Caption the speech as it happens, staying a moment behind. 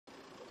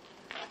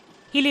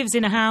He lives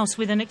in a house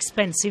with an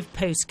expensive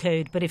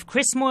postcode, but if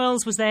Chris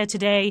Moyles was there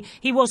today,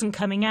 he wasn't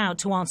coming out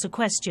to answer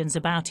questions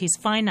about his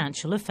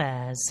financial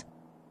affairs.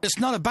 It's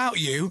not about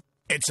you,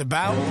 it's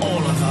about all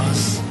of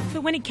us.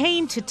 But when it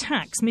came to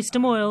tax, Mr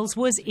Moyles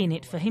was in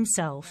it for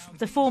himself.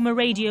 The former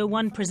Radio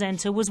 1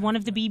 presenter was one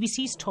of the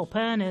BBC's top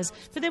earners,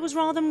 but there was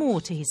rather more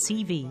to his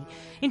CV.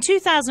 In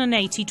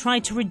 2008, he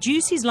tried to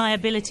reduce his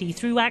liability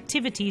through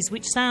activities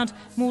which sound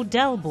more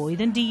Del Boy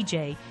than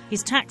DJ.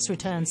 His tax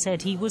return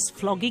said he was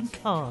flogging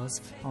cars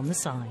on the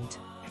side.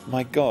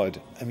 My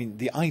God, I mean,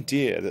 the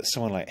idea that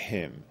someone like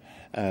him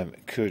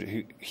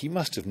he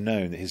must have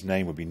known that his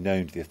name would be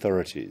known to the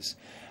authorities,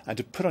 and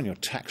to put on your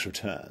tax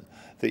return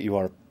that you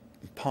are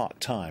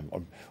part-time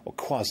or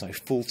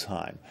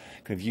quasi-full-time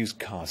kind of used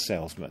car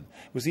salesman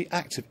was the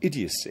act of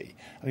idiocy.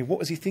 I mean, what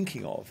was he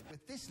thinking of?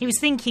 He was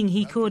thinking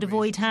he could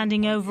avoid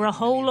handing over a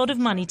whole lot of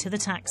money to the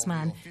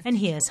taxman, and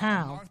here's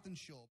how.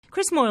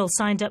 Chris Moyles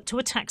signed up to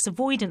a tax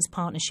avoidance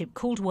partnership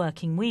called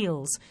Working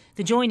Wheels.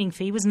 The joining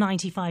fee was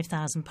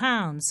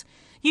 £95,000.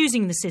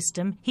 Using the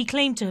system, he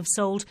claimed to have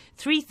sold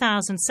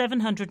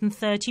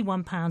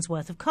 £3,731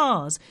 worth of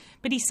cars,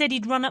 but he said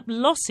he'd run up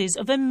losses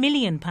of £1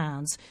 million,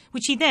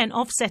 which he then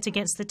offset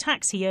against the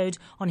tax he owed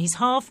on his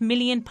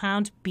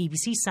 £500,000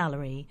 BBC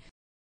salary.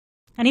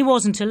 And he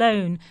wasn't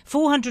alone.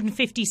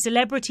 450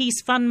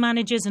 celebrities, fund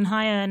managers and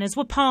high earners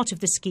were part of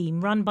the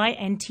scheme run by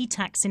NT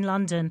Tax in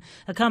London,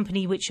 a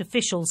company which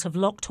officials have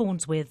locked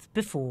horns with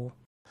before.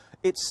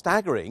 It's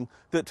staggering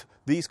that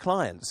these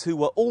clients, who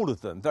were all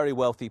of them very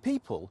wealthy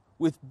people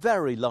with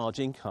very large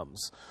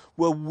incomes,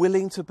 were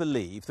willing to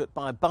believe that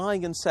by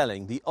buying and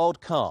selling the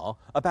odd car,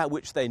 about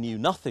which they knew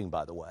nothing,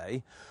 by the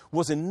way,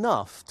 was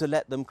enough to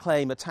let them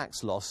claim a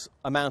tax loss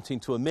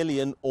amounting to £1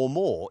 million or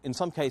more, in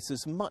some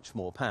cases much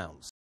more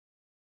pounds.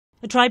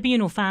 A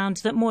tribunal found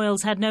that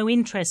Moyles had no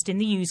interest in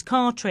the used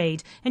car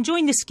trade and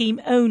joined the scheme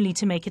only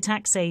to make a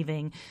tax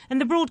saving. And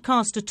the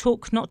broadcaster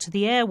took not to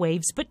the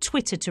airwaves but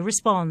Twitter to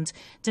respond,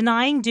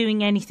 denying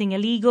doing anything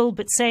illegal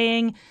but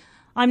saying,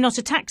 "I'm not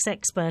a tax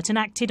expert and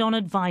acted on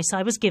advice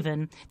I was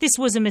given. This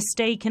was a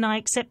mistake and I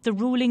accept the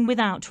ruling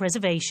without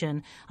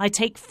reservation. I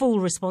take full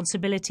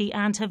responsibility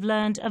and have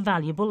learned a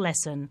valuable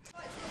lesson."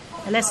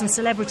 A lesson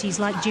celebrities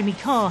like Jimmy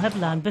Carr have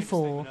learned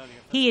before.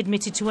 He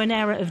admitted to an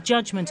error of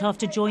judgment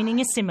after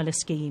joining a similar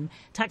scheme.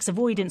 Tax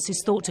avoidance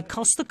is thought to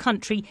cost the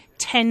country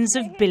tens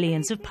of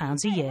billions of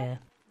pounds a year.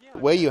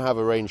 Where you have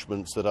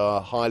arrangements that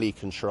are highly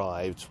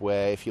contrived,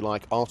 where, if you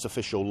like,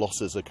 artificial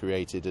losses are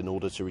created in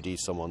order to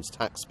reduce someone's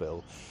tax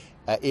bill,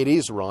 it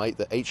is right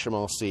that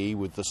HMRC,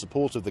 with the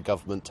support of the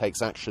government,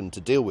 takes action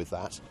to deal with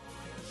that.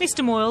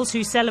 Mr Moyles,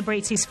 who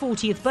celebrates his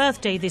 40th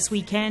birthday this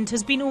weekend,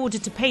 has been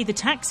ordered to pay the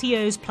tax he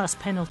owes plus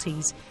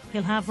penalties.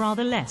 He'll have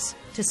rather less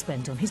to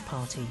spend on his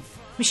party.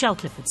 Michelle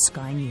Clifford,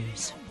 Sky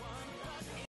News.